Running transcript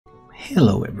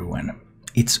Hello everyone,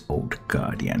 it's Old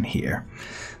Guardian here.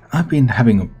 I've been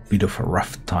having a bit of a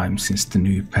rough time since the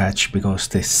new patch because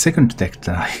the second deck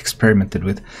that I experimented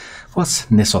with was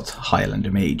N'Zoth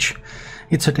Highlander Mage.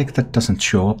 It's a deck that doesn't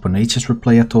show up on HS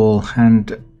replay at all,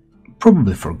 and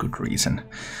probably for good reason.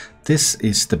 This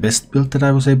is the best build that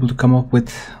I was able to come up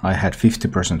with. I had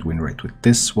 50% win rate with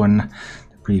this one.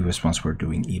 The previous ones were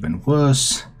doing even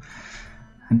worse.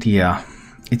 And yeah,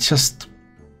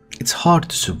 it's hard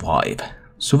to survive.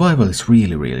 Survival is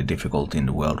really difficult in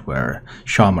the world where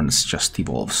shamans just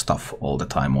evolve stuff all the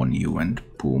time on you and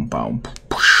boom, boom,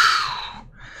 push.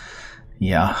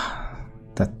 Yeah,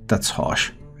 that's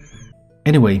harsh.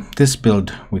 Anyway, this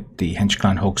build with the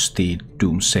Henchclan Hogsty,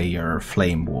 Doomsayer,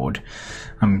 Flame Ward,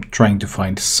 I'm trying to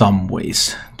find some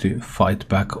ways to fight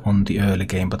back on the early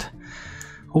game, but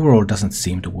overall doesn't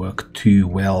seem to work too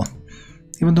well.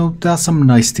 Even though there are some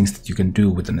nice things that you can do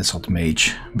with an N'Zoth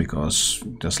Mage, because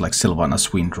there's like Sylvanas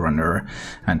Windrunner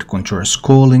and Conjurer's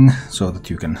Calling, so that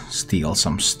you can steal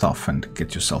some stuff and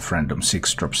get yourself random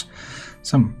 6-drops.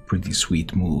 Some pretty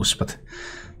sweet moves, but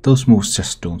those moves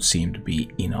just don't seem to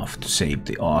be enough to save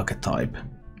the archetype.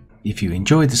 If you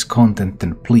enjoy this content,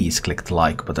 then please click the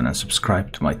like button and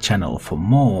subscribe to my channel for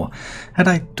more. And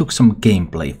I took some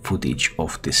gameplay footage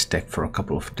of this deck for a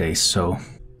couple of days, so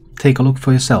take a look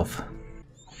for yourself.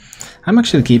 I'm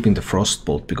actually keeping the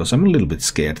Frostbolt because I'm a little bit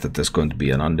scared that there's going to be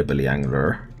an Underbelly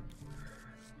Angler.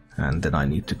 And then I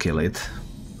need to kill it.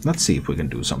 Let's see if we can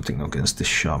do something against this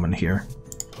Shaman here.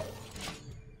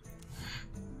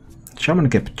 Shaman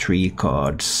kept 3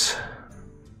 cards.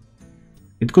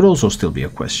 It could also still be a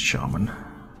Quest Shaman.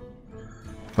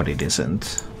 But it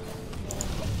isn't.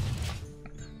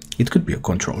 It could be a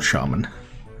Control Shaman.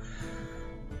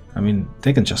 I mean,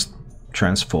 they can just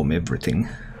transform everything.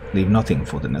 Leave nothing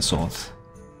for the N'Zoth.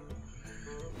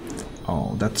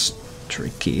 Oh, that's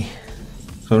tricky.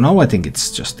 So now I think it's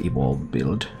just Evolve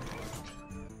build.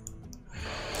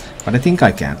 But I think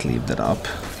I can't leave that up.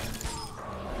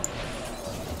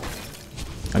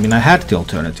 I mean, I had the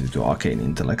alternative to Arcane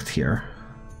Intellect here.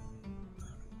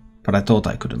 But I thought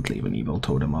I couldn't leave an Evil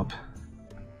Totem up.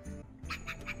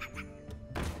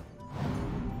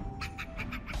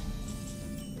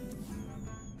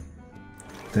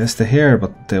 There's the hair,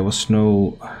 but there was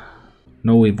no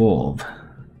evolve.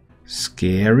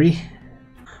 Scary.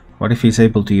 What if he's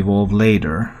able to evolve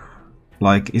later?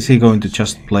 Like, is he going to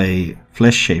just play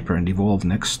Flesh Shaper and evolve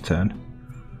next turn?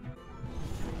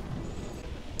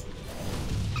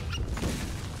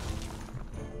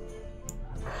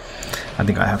 I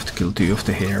think I have to kill 2 of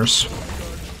the hairs.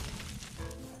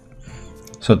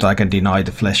 So that I can deny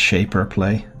the Flesh Shaper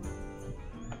play.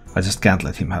 I just can't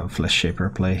let him have a Flesh Shaper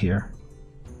play here.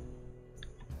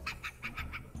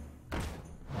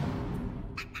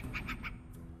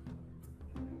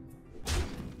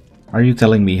 Are you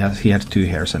telling me he had 2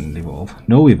 hairs and evolve?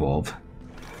 No evolve.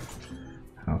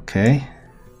 Okay.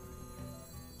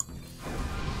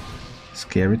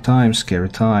 Scary times, scary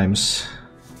times.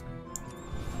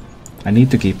 I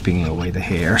need to keep pinging away the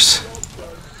hairs.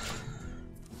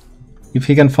 If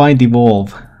he can find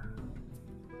evolve.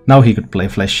 Now he could play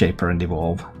Flesh Shaper and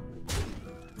evolve.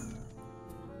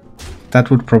 That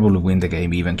would probably win the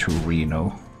game even through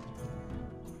Reno.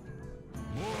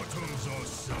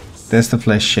 There's the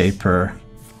Flesh Shaper.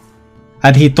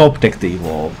 And he top decked the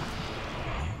evolve.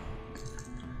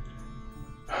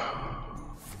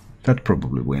 That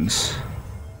probably wins.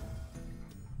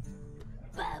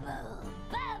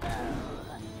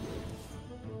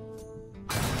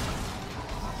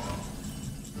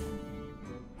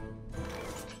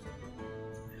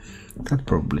 That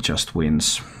probably just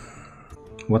wins.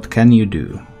 What can you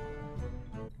do?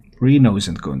 Reno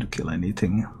isn't going to kill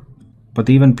anything. But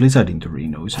even Blizzard into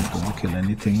Reno isn't going to kill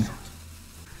anything.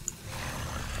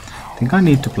 I think I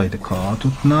need to play the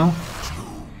Kartut now.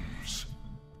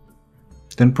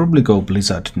 Then probably go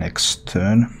Blizzard next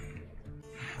turn.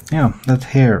 Yeah, that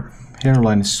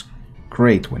hairline is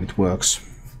great when it works.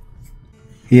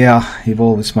 Yeah,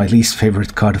 Evolve is my least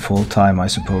favorite card of all time, I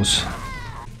suppose.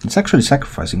 It's actually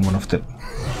sacrificing one of the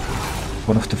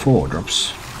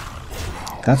 4-drops.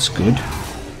 That's good.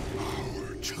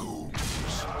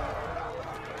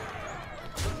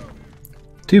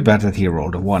 Too bad that he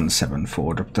rolled a 1/7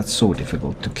 4-drop, that's so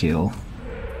difficult to kill.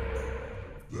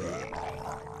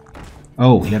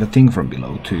 Oh, he had a thing from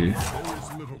below too.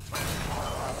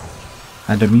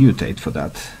 And a mutate for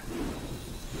that.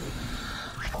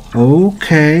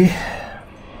 Okay.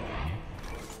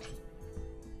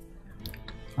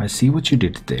 I see what you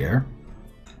did there.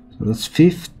 So that's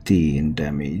 15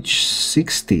 damage,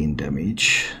 16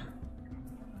 damage.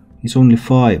 He's only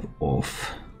 5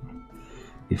 off.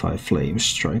 If I flame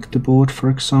strike the board, for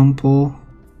example.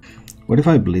 What if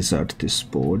I blizzard this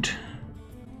board?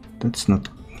 That's not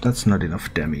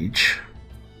enough damage.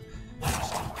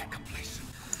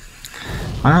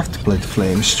 I have to play the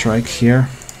flame strike here.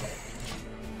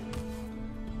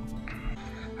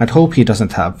 I'd hope he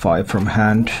doesn't have 5 from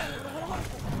hand.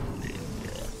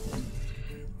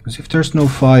 Because if there's no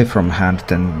 5 from hand,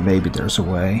 then maybe there's a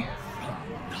way.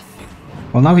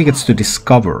 Well, now he gets to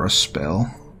discover a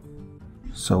spell.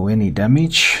 So any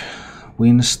damage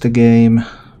wins the game.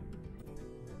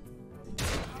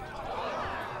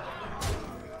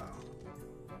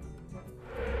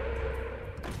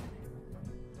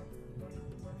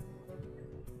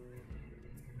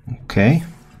 Okay.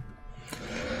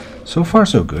 So far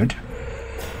so good.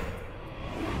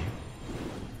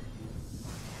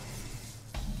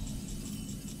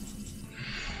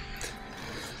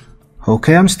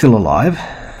 Okay, I'm still alive.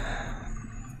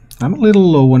 I'm a little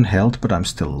low on health, but I'm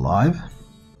still alive.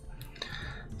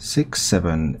 6,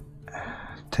 7,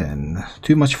 10.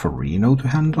 Too much for Reno to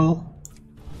handle.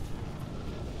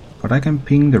 But I can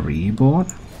ping the reborn.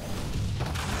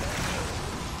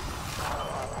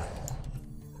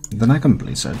 Then I can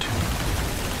blizzard.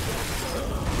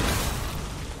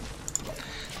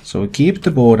 So we keep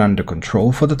the board under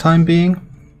control for the time being.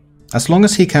 As long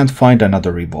as he can't find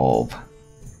another revolve.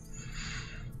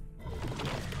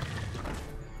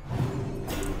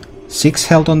 6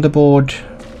 held on the board,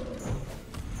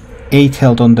 8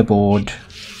 held on the board,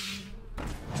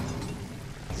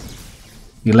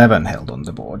 11 held on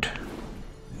the board.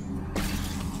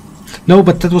 No,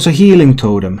 but that was a healing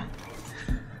totem.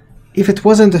 If it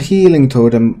wasn't a healing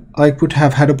totem, I could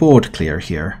have had a board clear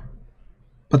here.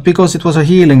 But because it was a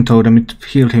healing totem, it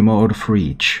healed him out of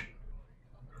reach.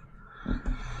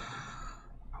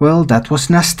 Well, that was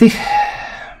nasty.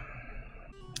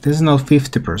 This is now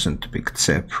 50% to pick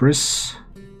Zephrys.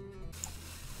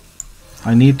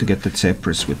 I need to get the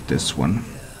Zephrys with this one.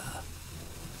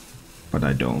 But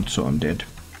I don't, so I'm dead.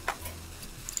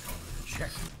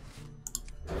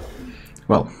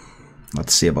 Well,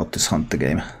 let's see about this Hunter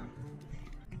game.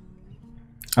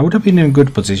 I would have been in a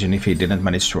good position if he didn't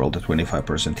manage to roll the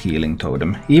 25% healing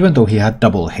totem, even though he had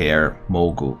double hair,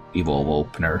 Mogu, Evolve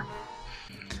Opener.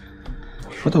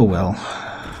 But oh well,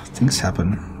 things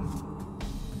happen.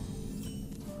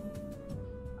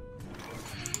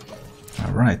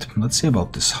 Alright, let's see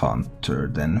about this Hunter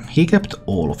then. He kept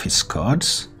all of his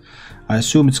cards. I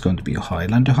assume it's going to be a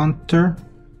Highlander Hunter.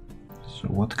 So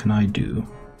what can I do?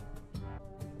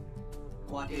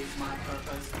 What is my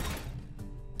purpose?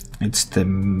 It's the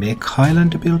Mech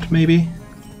Highlander build, maybe?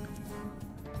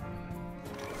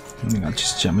 I think I'll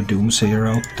just jam a Doomsayer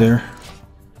out there.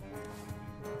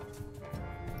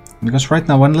 Because right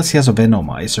now, unless he has a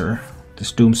Venomizer,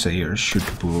 this Doomsayer should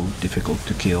prove difficult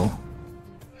to kill.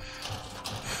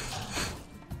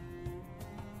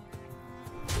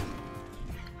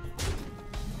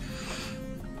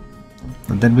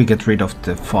 And then we get rid of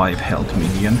the 5 health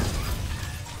minion.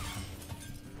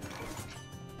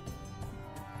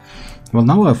 Well,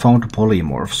 now I found a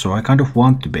polymorph, so I kind of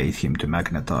want to bait him to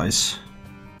magnetize.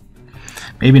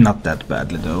 Maybe not that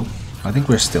badly though. I think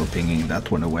we're still pinging that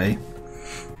one away.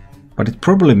 But it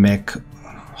probably Mech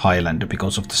Highlander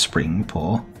because of the Spring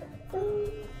Paw.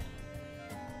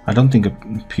 I don't think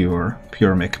a pure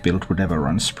Mech build would ever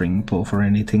run Spring Paw for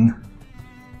anything.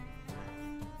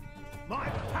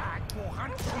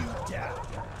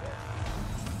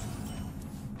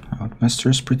 Outmaster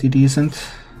is pretty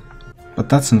decent, but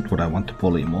that's not what I want to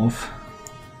polymorph.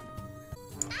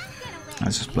 I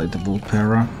just played the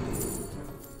Vulpera.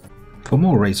 For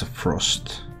more Rays of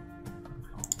Frost.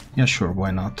 Yeah, sure, why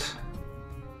not?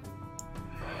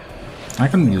 I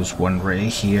can use 1 Ray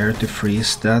here to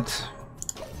freeze that.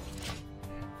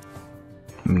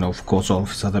 And of course all of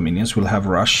his other minions will have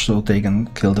Rush, so they can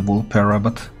kill the Vulpera,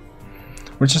 but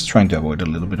we're just trying to avoid a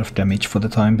little bit of damage for the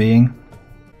time being.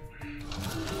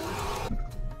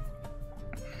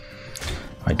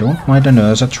 I don't mind an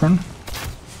Urzatron.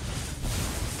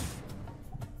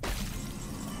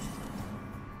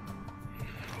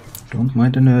 Don't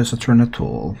mind an Urzatron at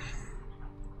all.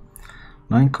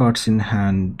 9 cards in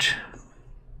hand.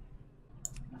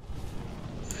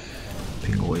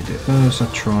 Ping away the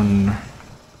Urzatron.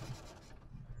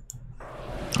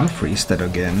 I'll freeze that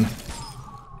again.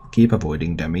 Keep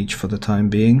avoiding damage for the time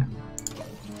being.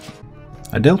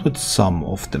 I dealt with some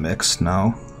of the mechs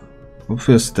now.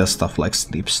 Obviously there's stuff like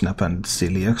Snip Snap and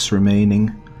Celiax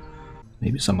remaining.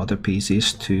 Maybe some other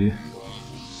PCs too.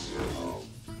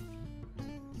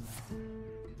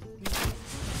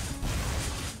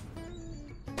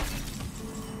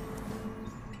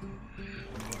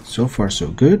 So far so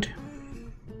good.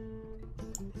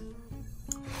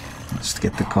 Let's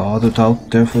get the Kadut out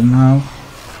there for now.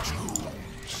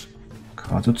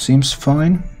 Kadut seems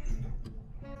fine.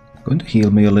 Going to heal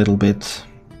me a little bit.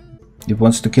 If he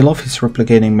wants to kill off his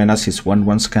replicating menace, his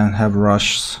 1/1s can have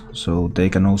rush, so they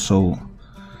can also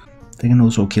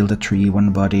kill the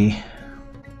 3/1 buddy.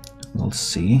 We'll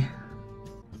see.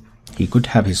 He could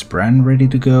have his Bran ready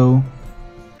to go.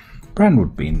 Bran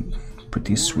would be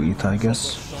pretty sweet, I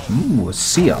guess. Ooh, a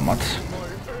Siamat.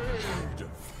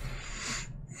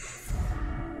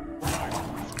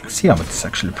 Siamat is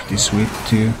actually pretty sweet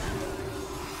too.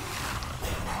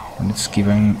 And it's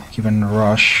given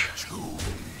rush.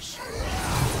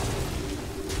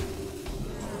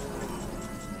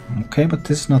 Okay, but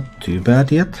this is not too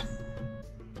bad yet.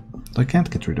 I can't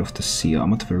get rid of the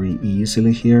Siamat very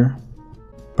easily here.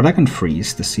 But I can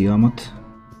freeze the Siamat.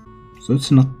 So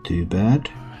it's not too bad.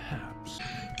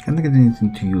 Can't get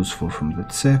anything too useful from the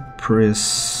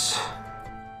Zepris.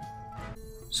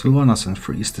 Sylvanas and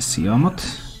freeze the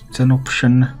Siamat. It's an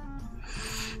option.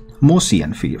 Mosi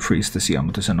and freeze the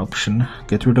Siamat is an option.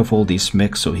 Get rid of all these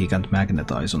mechs so he can't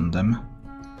magnetize on them.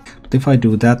 But if I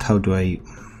do that, how do I...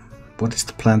 What is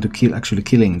the plan to actually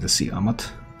killing the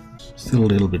Siamat? Still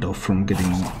a little bit off from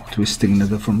getting Twisting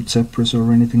Nether from Zepris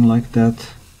or anything like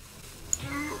that.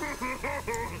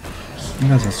 I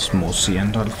guess that's Mosi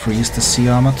and I'll freeze the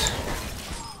Siamat.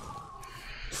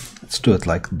 Let's do it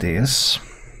like this.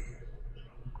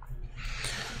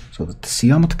 So that the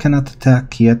Siamat cannot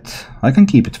attack yet. I can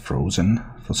keep it frozen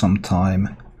for some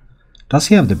time. Does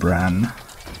he have the Bran?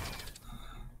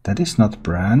 That is not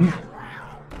Bran.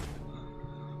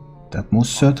 That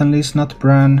most certainly is not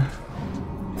Bran.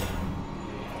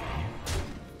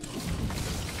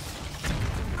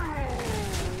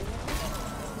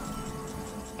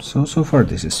 So far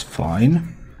this is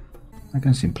fine. I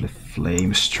can simply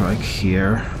Flame Strike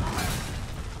here.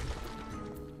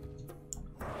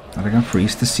 And I can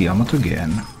freeze the Siamat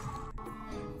again.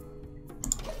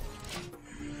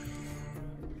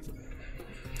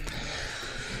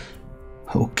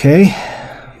 Okay.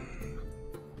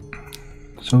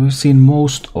 So we've seen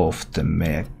most of the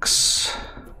mechs.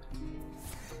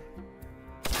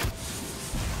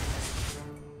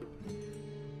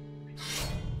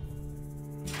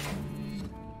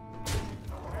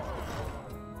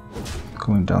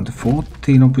 Going down to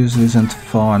 14 obviously isn't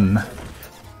fun.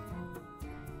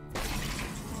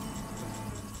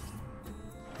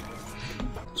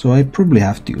 So I probably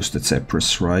have to use the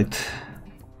Zepris, right?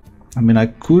 I mean, I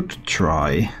could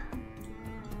try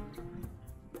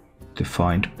to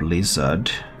find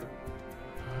Blizzard.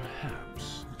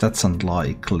 That's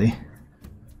unlikely.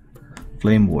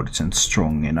 Flame Ward isn't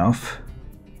strong enough.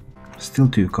 Still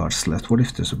 2 cards left. What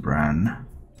if there's a Bran?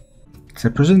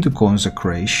 Zepris into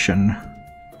Consecration.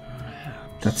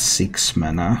 That's 6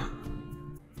 mana.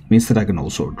 Means that I can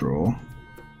also draw.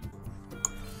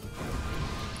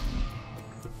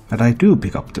 And I do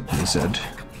pick up the Blizzard.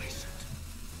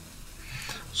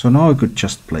 So now I could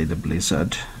just play the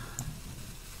Blizzard.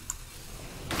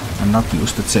 And not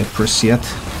use the Zepris yet.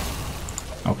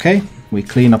 Okay, we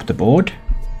clean up the board.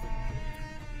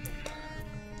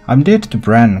 I'm dead to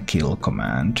Bran kill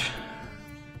command.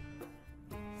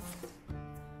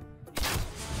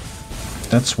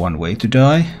 That's one way to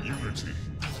die. Unity,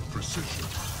 precision,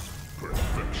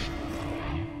 perfection.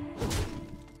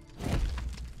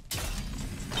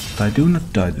 But I do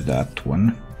not die to that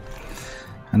one.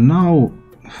 And now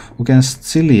against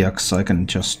Celiax I can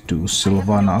just do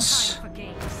Sylvanas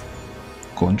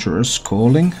Conjurer's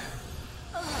Calling,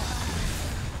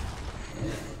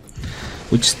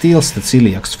 which steals the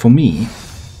Celiax for me.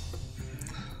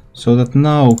 So that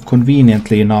now,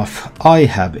 conveniently enough, I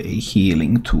have a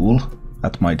healing tool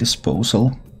at my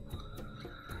disposal.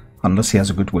 Unless he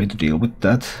has a good way to deal with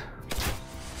that.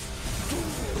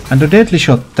 And a deadly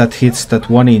shot that hits that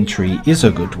 1 in 3 is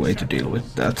a good way to deal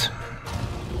with that.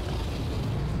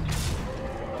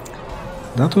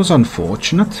 That was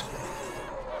unfortunate.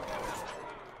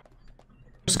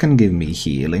 This can give me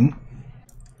healing.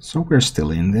 So we're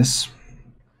still in this.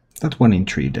 That 1 in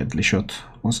 3 deadly shot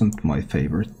wasn't my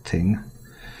favorite thing.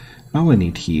 Now I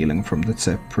need healing from the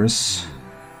Zepris.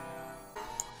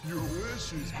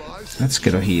 Let's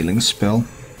get a healing spell.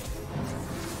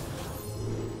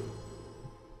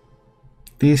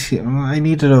 I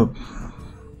needed a...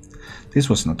 This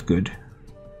was not good.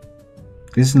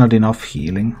 This is not enough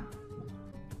healing.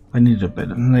 I need a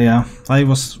better... Yeah, I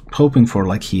was hoping for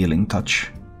like healing touch.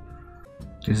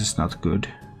 This is not good.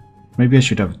 Maybe I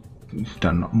should have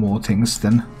done more things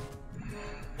then.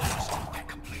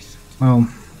 Well,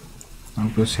 I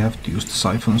guess you have to use the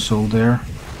Siphon Soul there.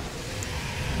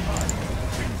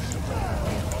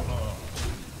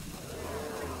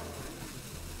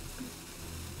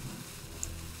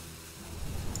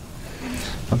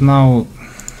 But now,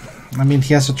 I mean,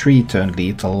 he has a 3-turn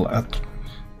lethal at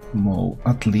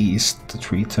least a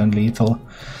 3-turn lethal,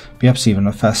 perhaps even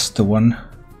a faster one.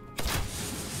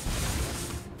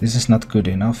 This is not good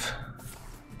enough.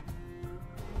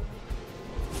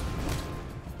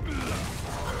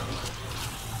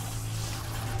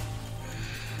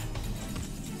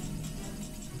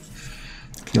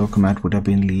 Kill command would have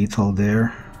been lethal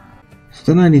there.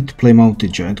 So then I need to play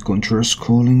multi-giant Conjurer's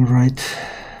Calling, right?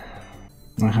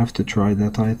 I have to try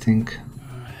that, I think.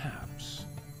 Perhaps.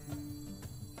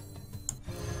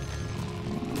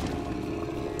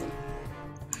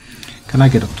 Can I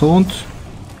get a taunt?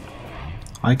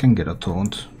 I can get a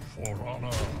taunt. For honor.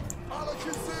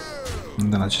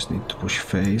 And then I just need to push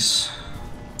face.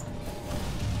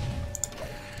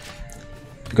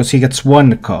 Because he gets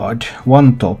one card,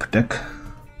 one top deck.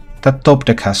 That top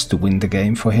deck has to win the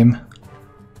game for him.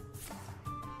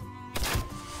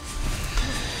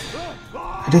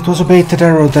 And it was a baited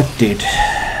arrow that did.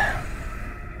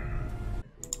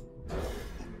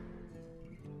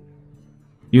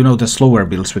 You know, the slower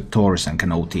builds with Taurus can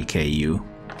OTK you.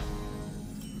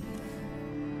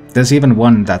 There's even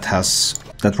one that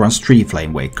runs 3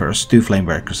 Flame Wakers, 2 Flame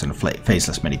Wakers and a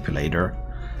Faceless Manipulator.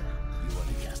 You want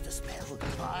to cast a spell?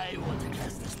 I want to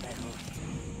cast a spell.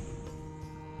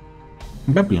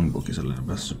 Babylon Book is a little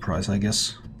bit of a surprise, I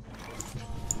guess.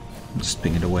 Just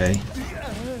ping it away.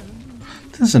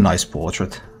 This is a nice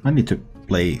portrait. I need to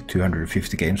play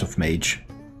 250 games of Mage.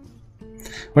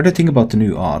 What do you think about the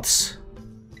new arts?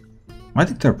 I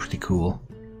think they're pretty cool.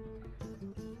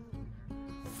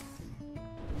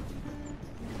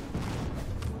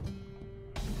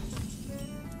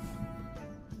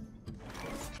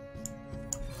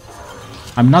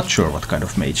 I'm not sure what kind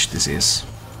of mage this is.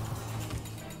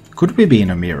 Could we be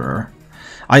in a mirror?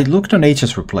 I looked on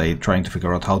HS Replay trying to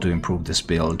figure out how to improve this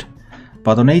build,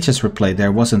 but on HS Replay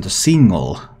there wasn't a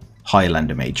single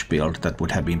Highlander Mage build that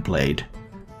would have been played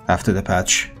after the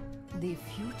patch. The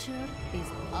future is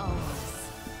ours.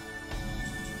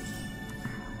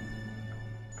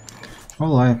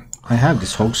 Well, I have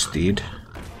this Host Steed.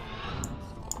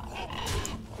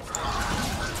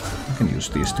 I can use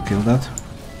these to kill that.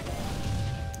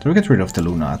 So we get rid of the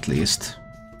Luna at least.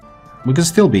 We can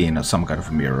still be in some kind of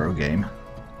a mirror game.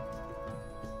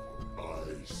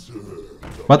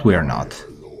 But we are not.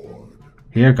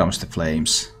 Here comes the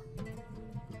flames.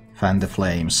 Fan the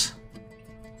flames.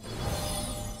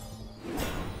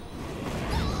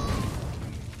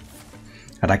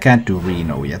 And I can't do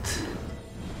Reno yet.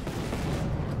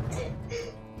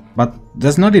 But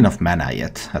there's not enough mana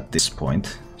yet at this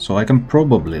point. So I can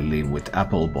probably live with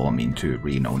Apple Bomb into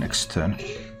Reno next turn.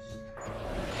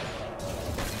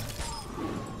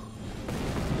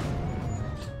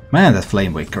 Man, that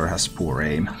Flame Waker has poor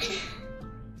aim.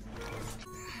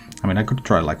 I mean, I could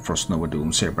try like Frost Nova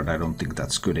Doomsayer, but I don't think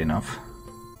that's good enough.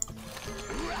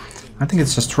 I think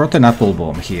it's just Rotten Apple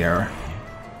Bomb here,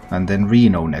 and then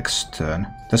Reno next turn.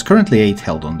 There's currently 8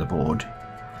 held on the board.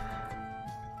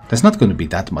 There's not going to be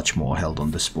that much more held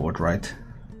on this board, right?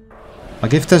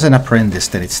 Like if there's an Apprentice,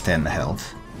 then it's 10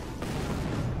 health.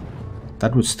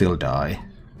 That would still die.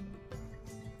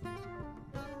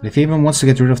 If he even wants to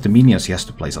get rid of the minions, he has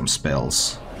to play some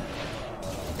spells.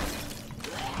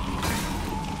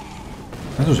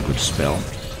 That was a good spell.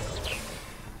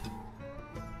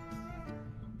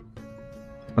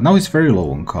 But now he's very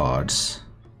low on cards.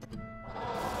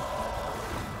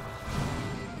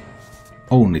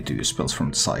 Only 2 spells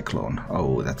from the Cyclone.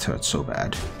 Oh, that hurts so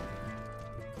bad.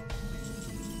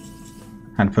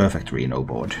 And perfect Reno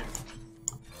board.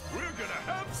 We're gonna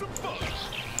have some fun.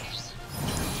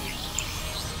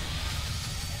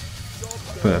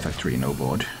 Perfect Reno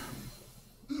board.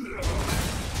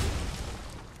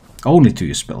 Only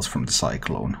 2 spells from the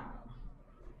Cyclone.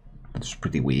 That's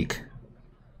pretty weak.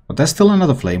 But there's still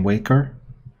another Flame Waker.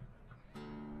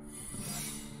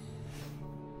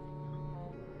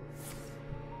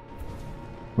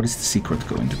 What is the secret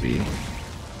going to be?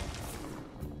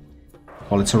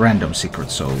 Well, it's a random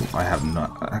secret, so I have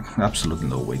absolutely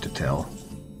no way to tell.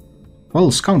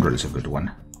 Well, Scoundrel is a good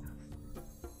one.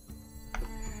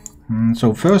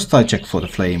 So first I check for the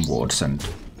Flame Wards and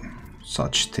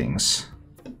such things.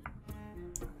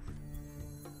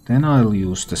 Then I'll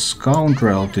use the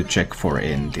Scoundrel to check for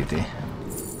Entity.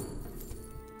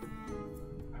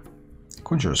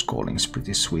 Conjurer's Calling is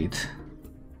pretty sweet.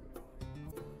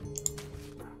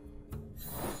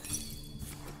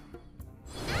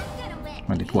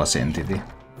 Well, it was Entity.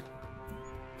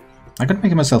 I could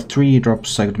make myself 3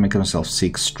 drops, I could make myself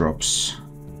 6 drops.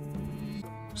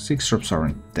 6 drops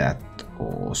aren't that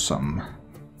awesome.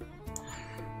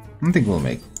 I think we'll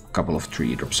make couple of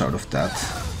 3-drops out of that.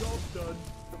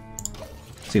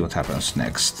 See what happens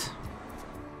next.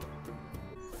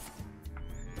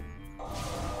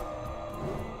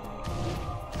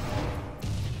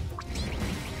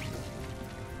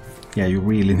 Yeah, you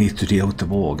really need to deal with the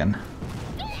Worgen.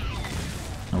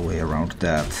 No way around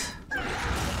that.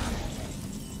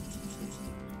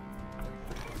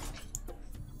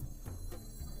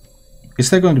 Is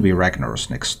there going to be Ragnar's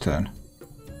next turn?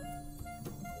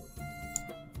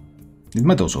 It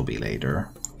might also be later.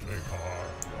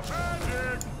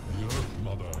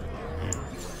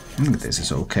 I think this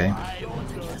is okay.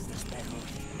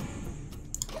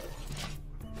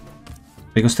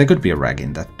 Because there could be a Rag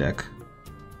in that deck.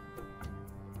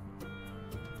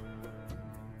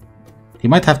 He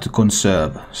might have to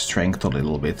conserve strength a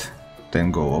little bit,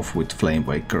 then go off with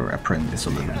Flamewaker Apprentice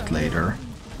a little bit later.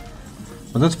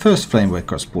 But that first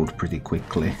Flamewaker is pulled pretty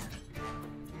quickly.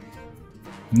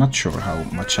 I'm not sure how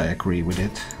much I agree with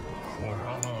it.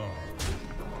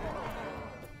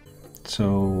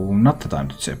 So, not the time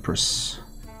to Zephyrus.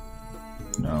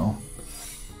 No.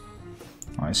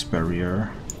 Ice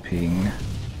Barrier, Ping.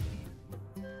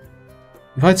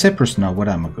 If I had Zephyrus now, what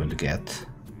am I going to get?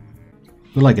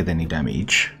 Will I get any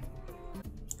damage?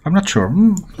 I'm not sure.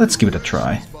 Let's give it a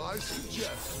try.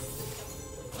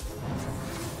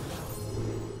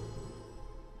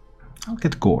 I'll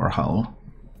get Gore Howl.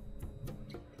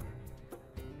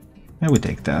 Yeah, we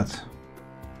take that.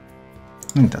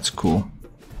 I think that's cool.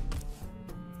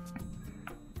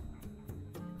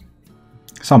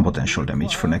 Some potential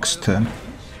damage for next turn.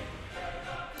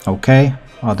 Okay,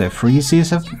 are there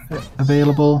freezes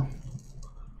available?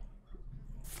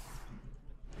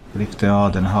 But if there are,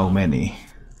 then how many?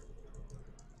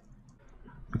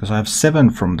 Because I have 7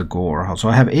 from the Gore Howl, so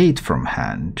I have 8 from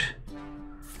hand.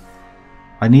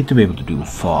 I need to be able to do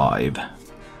 5.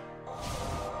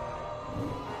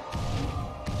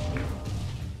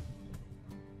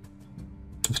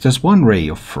 If there's 1 Ray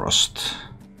of Frost,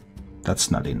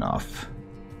 that's not enough.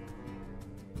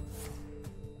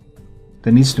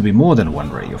 There needs to be more than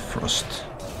 1 Ray of Frost.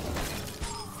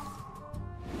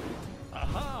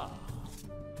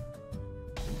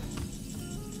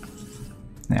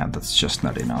 Yeah, that's just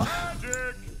not enough.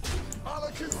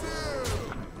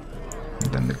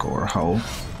 And then the Gore Howl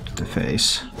to the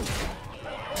face.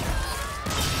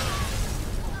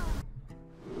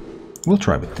 We'll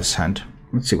try with this hand.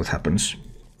 Let's see what happens.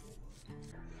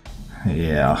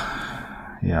 Yeah,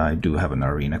 I do have an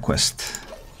arena quest.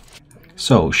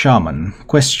 So, Shaman,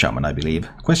 Quest Shaman I believe.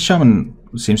 Quest Shaman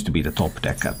seems to be the top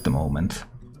deck at the moment,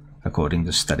 according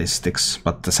to statistics,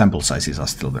 but the sample sizes are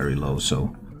still very low,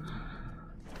 so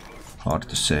hard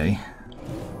to say.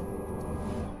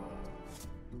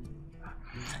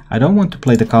 I don't want to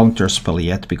play the counter spell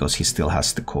yet because he still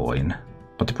has the coin.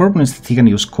 But the problem is that he can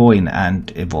use coin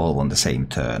and evolve on the same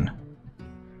turn.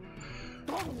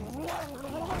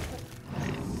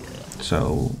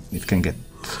 So it can get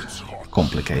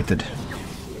complicated.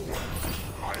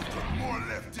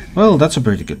 Well, that's a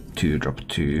pretty good 2-drop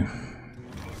too.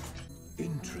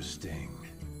 Interesting.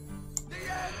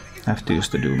 Have to use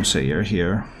the Doomsayer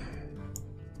here.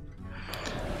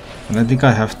 And I think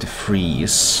I have to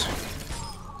freeze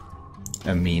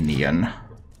a minion.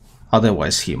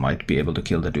 Otherwise he might be able to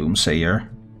kill the Doomsayer.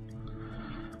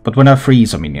 But when I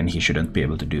freeze a minion he shouldn't be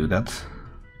able to do that.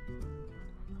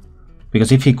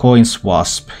 Because if he coins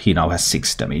Wasp, he now has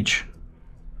 6 damage.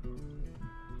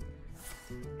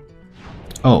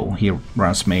 Oh, he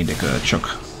runs main deck Urchok.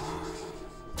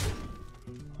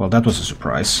 Well, that was a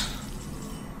surprise.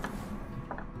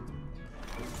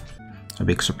 A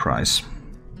big surprise.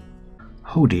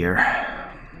 Oh dear.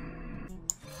 I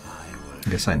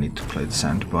guess I need to play the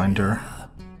Sandbinder.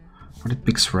 But it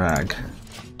picks Rag,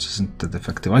 which isn't that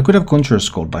effective. I could have Conjurer's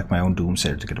Gold like my own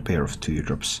Doomsayer to get a pair of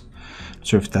 2-drops. Not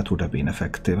sure if that would have been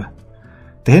effective.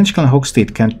 The Henchclan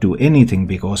Hogsteed can't do anything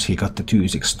because he got the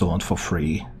 2/6 Taunt for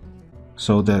free.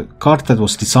 So the card that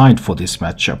was designed for this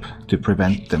matchup to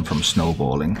prevent them from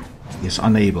snowballing is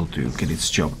unable to get its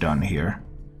job done here.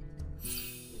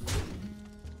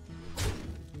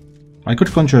 I could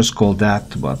Conjurer's Gold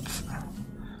that, but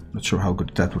not sure how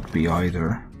good that would be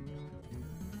either.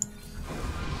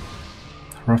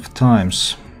 Rough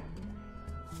times.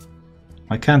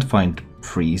 I can't find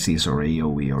freezes or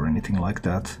AoE or anything like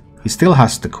that. He still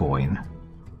has the coin.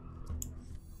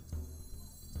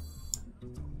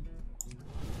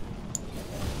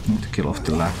 Need to kill off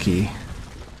the lackey.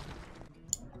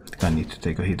 I think I need to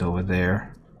take a hit over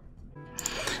there.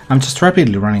 I'm just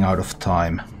rapidly running out of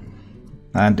time.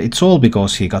 And it's all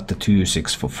because he got the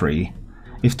 2/6 for free.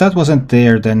 If that wasn't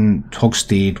there, then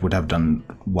Hogsteed would have done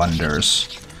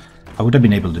wonders. I would have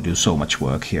been able to do so much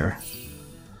work here.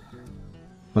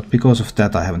 But because of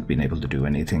that I haven't been able to do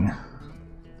anything.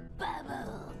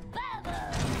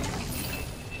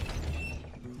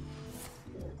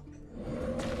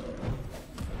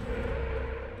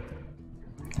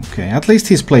 Okay, at least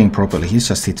he's playing properly, he's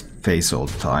just hit face all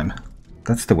the time.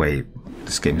 That's the way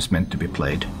this game is meant to be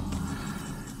played.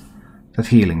 That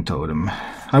healing totem.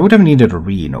 I would have needed a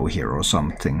Reno here or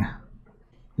something.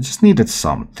 I just needed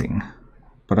something.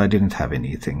 But I didn't have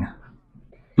anything.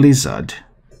 Blizzard.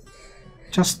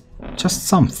 Just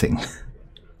something.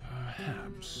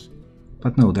 Perhaps.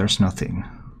 But no, there's nothing.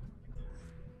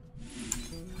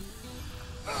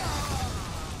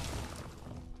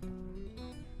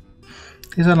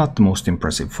 These are not the most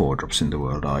impressive 4-drops in the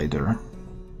world either.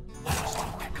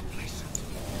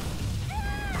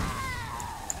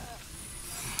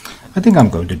 I think I'm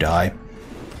going to die.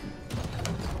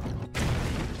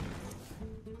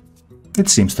 It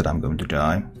seems that I'm going to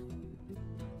die.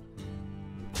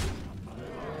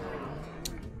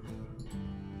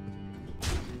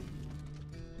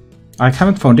 I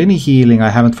haven't found any healing, I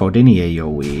haven't found any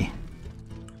AoE.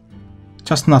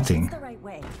 Just nothing.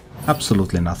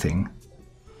 Absolutely nothing.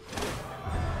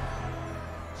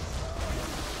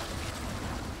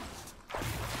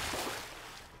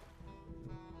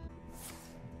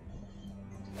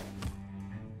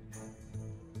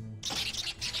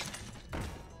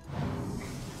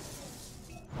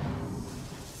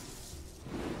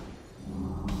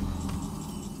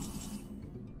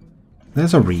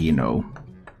 There's a Reno.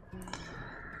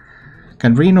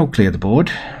 Can Reno clear the board?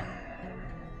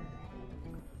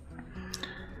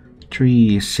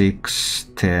 3, 6,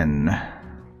 10.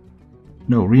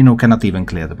 No, Reno cannot even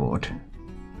clear the board.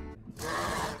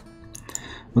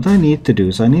 What I need to do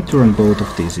is I need to run both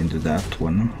of these into that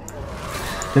one.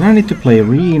 Then I need to play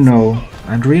Reno,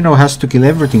 and Reno has to kill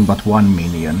everything but one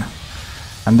minion.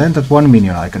 And then that one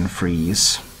minion I can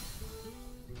freeze.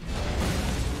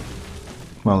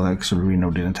 Well, actually Reno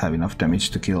didn't have enough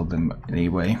damage to kill them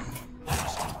anyway.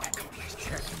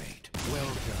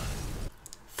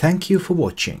 Thank you for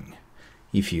watching.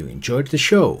 If you enjoyed the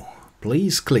show,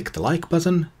 please click the like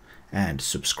button and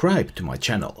subscribe to my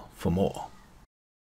channel for more.